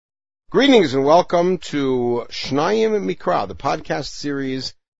Greetings and welcome to Sheini Mikra, the podcast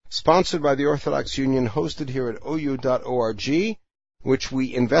series sponsored by the Orthodox Union, hosted here at ou.org, which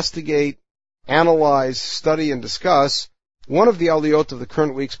we investigate, analyze, study, and discuss one of the aliyot of the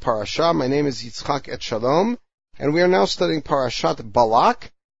current week's parasha. My name is Yitzchak Et Shalom, and we are now studying Parashat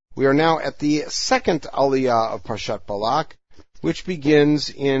Balak. We are now at the second aliyah of Parashat Balak, which begins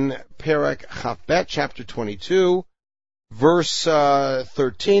in Perek Chafbet, chapter 22, verse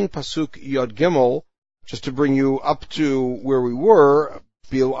 13, Pasuk Yod Gimel. Just to bring you up to where we were,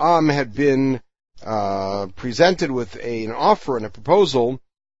 Bilam had been presented with an offer and a proposal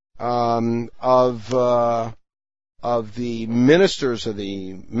of the ministers or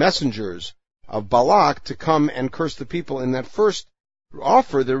the messengers of Balak to come and curse the people. In that first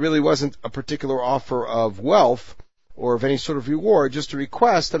offer, there really wasn't a particular offer of wealth or of any sort of reward, just a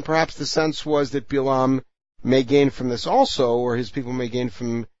request, and perhaps the sense was that Bilam may gain from this also, or his people may gain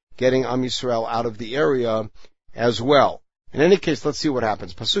from getting Am Yisrael out of the area as well. In any case, let's see what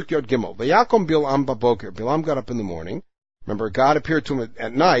happens. Pasuk Yod Gimel. Vayakom Bilam baboker. Bilam got up in the morning. Remember, God appeared to him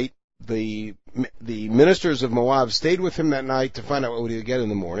at night. The ministers of Moab stayed with him that night to find out what he would get in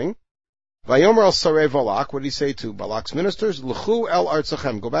the morning. Vayomer el Sarei Balak. What did he say to Balak's ministers? L'chu el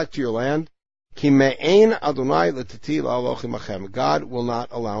artzachem. Go back to your land. Ki me'ein Adonai l'titi la'alochim achem. God will not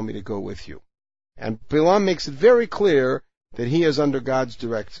allow me to go with you. And Bilam makes it very clear that he is under God's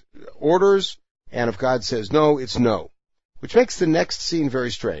direct orders, and if God says no, it's no. Which makes the next scene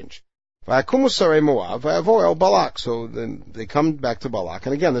very strange. Vayakumu sarei Moab, vayavo el Balak. So then they come back to Balak,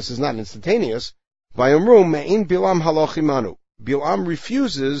 and again, this is not instantaneous. Vayomru me'in Bilam halochimanu. Bilam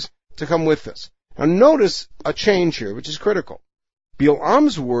refuses to come with us. Now notice a change here, which is critical.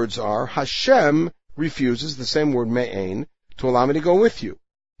 Bilam's words are, Hashem refuses, the same word me'ein, to allow me to go with you.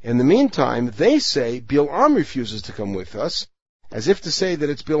 In the meantime, they say Bilam refuses to come with us, as if to say that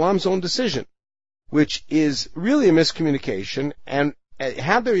it's Bilam's own decision, which is really a miscommunication, and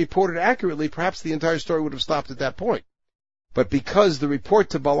had they reported accurately, perhaps the entire story would have stopped at that point. But because the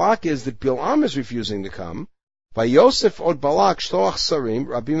report to Balak is that Bilam is refusing to come, by Yosef od Balak shtoach sarim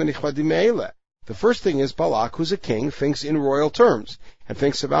rabim v'nichvadim me'eleh. The first thing is Balak, who's a king, thinks in royal terms, and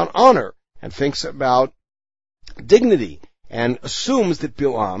thinks about honor, and thinks about dignity, and assumes that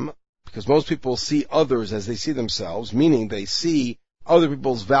Bilam, because most people see others as they see themselves, meaning they see other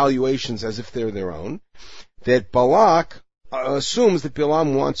people's valuations as if they're their own, that Balak assumes that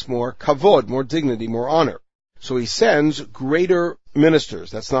Bilam wants more kavod, more dignity, more honor. So he sends greater ministers.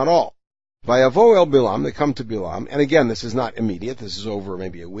 That's not all. Vayavo el Bilam, they come to Bilam, and again, this is not immediate. This is over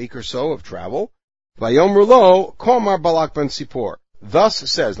maybe a week or so of travel. Vayomru lo, Komar Balak ben Sipor. Thus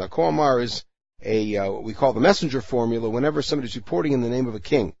says, now Komar is what we call the messenger formula whenever somebody's reporting in the name of a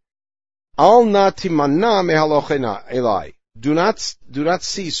king. Al na timanna mehalochena elai. Do not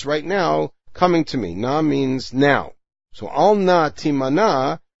cease right now coming to me. Na means now. So al na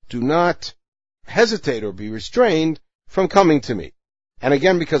timanna, do not hesitate or be restrained from coming to me. And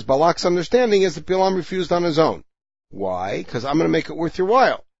again, because Balak's understanding is that Bilam refused on his own. Why? Because I'm going to make it worth your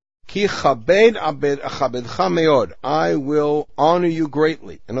while. Ki chabed achabedcha meod. I will honor you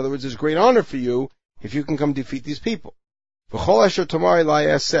greatly. In other words, there's great honor for you if you can come defeat these people. V'chol asher tomar elai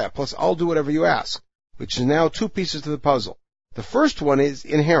aseh. Plus, I'll do whatever you ask, which is now two pieces to the puzzle. The first one is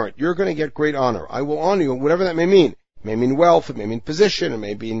inherent. You're going to get great honor. I will honor you, whatever that may mean. It may mean wealth, it may mean position, it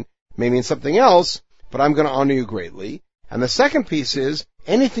may mean something else, but I'm going to honor you greatly. And the second piece is,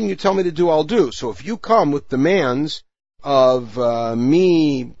 anything you tell me to do, I'll do. So if you come with demands of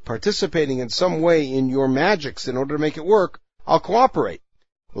me participating in some way in your magics in order to make it work, I'll cooperate.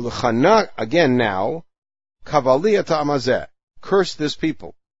 Again now, Kavali ta'amazeh, curse this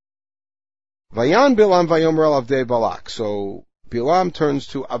people. Vayan Bilam vayomer el Avdei Balak. So Bilam turns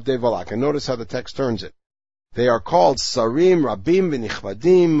to Avdei Balak, and notice how the text turns it. They are called Sarim, Rabim,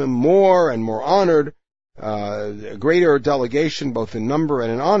 v'nichvadim, more and more honored, a greater delegation both in number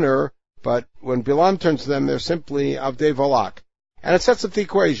and in honor, but when Bilam turns to them, they're simply Avdei Balak. And it sets up the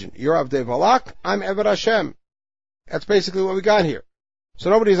equation. You're Avdei Balak, I'm Eved Hashem. That's basically what we got here.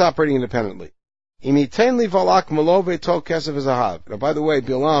 So nobody's operating independently. Imiten li Balak malove to kesef zahav. Now, by the way,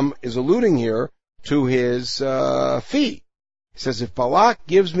 Bilam is alluding here to his fee. He says, if Balak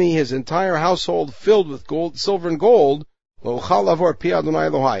gives me his entire household filled with gold, silver and gold,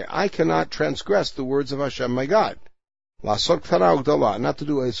 I cannot transgress the words of Hashem, my God. Not to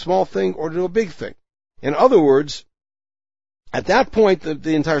do a small thing or to do a big thing. In other words, at that point,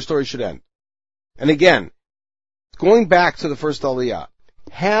 the entire story should end. And again, going back to the first aliyah,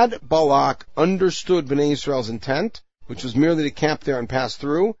 had Balak understood Bnei Yisrael's intent, which was merely to camp there and pass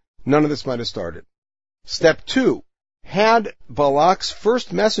through, none of this might have started. Step 2, Had Balak's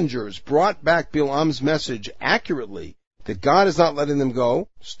first messengers brought back Bilam's message accurately, that God is not letting them go,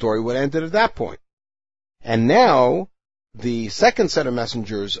 story would have ended at that point. And now, the second set of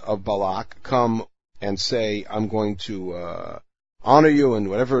messengers of Balak come and say, I'm going to honor you and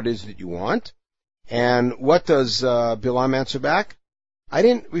whatever it is that you want. And what does Bilam answer back? I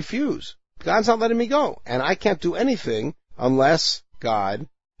didn't refuse. God's not letting me go. And I can't do anything unless God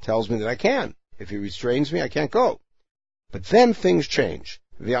tells me that I can. If he restrains me, I can't go. But then things change.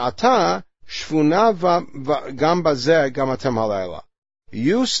 V'ata shvuna gam bazeh gam atem halayla.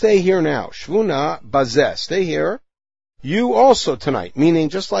 You stay here now. Shvuna bazeh. Stay here. You also tonight. Meaning,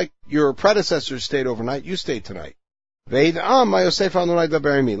 just like your predecessors stayed overnight, you stayed tonight. Let's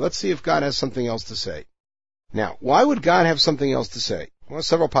see if God has something else to say. Now, why would God have something else to say? Well,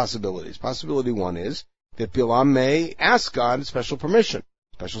 several possibilities. Possibility one is that Bilam may ask God special permission,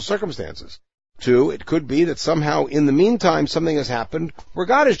 special circumstances. Two, it could be that somehow in the meantime something has happened where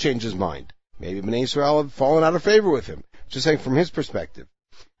God has changed his mind. Maybe Bnei Israel have fallen out of favor with him. Just saying from his perspective.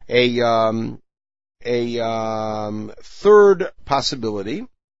 A third possibility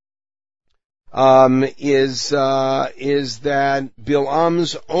is that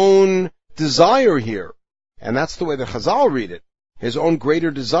Bilam's own desire here, and that's the way the Chazal read it, his own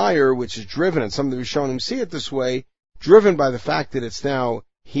greater desire, which is driven, and some of the Rishonim see it this way, driven by the fact that it's now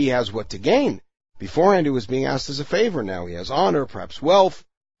he has what to gain. Beforehand he was being asked as a favor, now he has honor, perhaps wealth,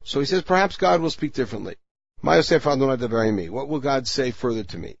 so he says perhaps God will speak differently. What will God say further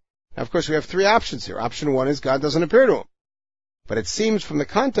to me? Now of course we have three options here. Option one is God doesn't appear to him. But it seems from the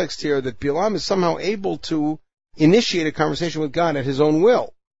context here that Bilam is somehow able to initiate a conversation with God at his own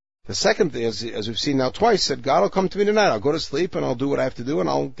will. The second thing, as we've seen now twice, said, God will come to me tonight. I'll go to sleep and I'll do what I have to do and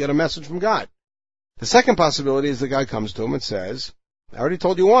I'll get a message from God. The second possibility is that God comes to him and says, I already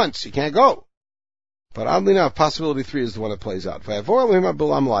told you once, you can't go. But oddly enough, possibility three is the one that plays out.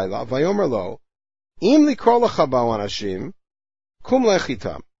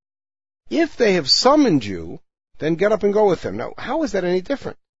 If they have summoned you, then get up and go with them. Now, how is that any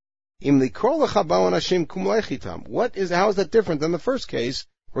different? How is that different than the first case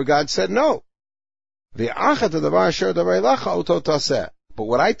where God said no? But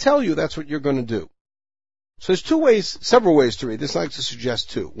what I tell you, that's what you're going to do. So there's several ways to read this. I'd like to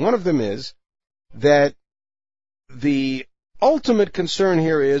suggest two. One of them is that the ultimate concern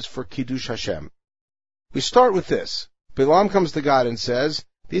here is for Kiddush Hashem. We start with this. Bilam comes to God and says,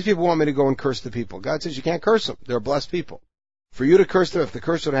 these people want me to go and curse the people. God says, you can't curse them. They're blessed people. For you to curse them, if the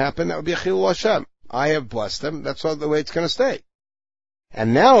curse would happen, that would be a Chilul Hashem. I have blessed them. That's the way it's going to stay.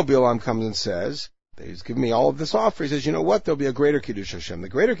 And now Bilam comes and says, he's given me all of this offer. He says, you know what? There'll be a greater Kiddush Hashem. The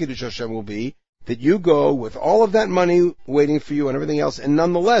greater Kiddush Hashem will be that you go with all of that money waiting for you and everything else, and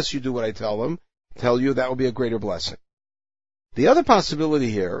nonetheless you do what I tell you, that will be a greater blessing. The other possibility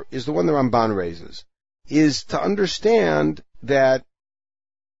here is the one the Ramban raises, is to understand that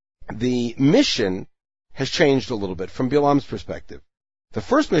the mission has changed a little bit from Bilam's perspective. The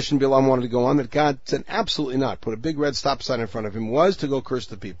first mission Bilam wanted to go on that God said absolutely not, put a big red stop sign in front of him, was to go curse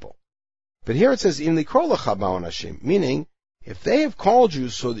the people. But here it says, "Im likro lecha ba'on Hashem," meaning, if they have called you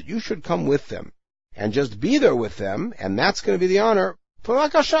so that you should come with them and just be there with them, and that's going to be the honor,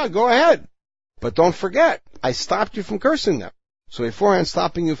 go ahead. But don't forget, I stopped you from cursing them. So beforehand,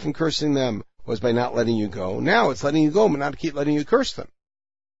 stopping you from cursing them was by not letting you go. Now it's letting you go, but not keep letting you curse them.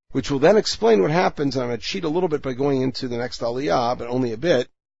 Which will then explain what happens, and I'm going to cheat a little bit by going into the next aliyah, but only a bit.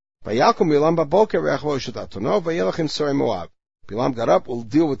 Bilam got up, we'll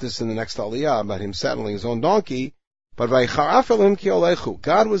deal with this in the next aliyah, about him saddling his own donkey, but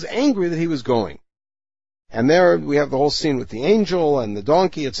God was angry that he was going. And there we have the whole scene with the angel and the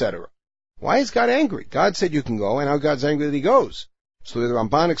donkey, etc. Why is God angry? God said you can go, and now God's angry that he goes. So the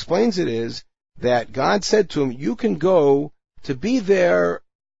Ramban explains it is that God said to him, you can go to be there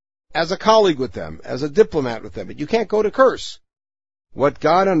as a colleague with them, as a diplomat with them, but you can't go to curse. What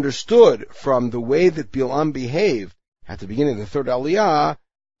God understood from the way that Bilam behaved at the beginning of the third aliyah,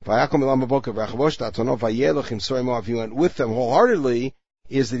 he went with them wholeheartedly,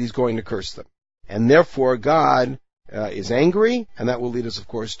 is that he's going to curse them. And therefore God is angry, and that will lead us, of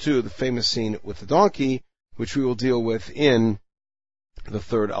course, to the famous scene with the donkey, which we will deal with in the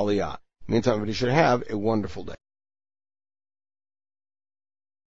third aliyah. Meantime, everybody should have a wonderful day.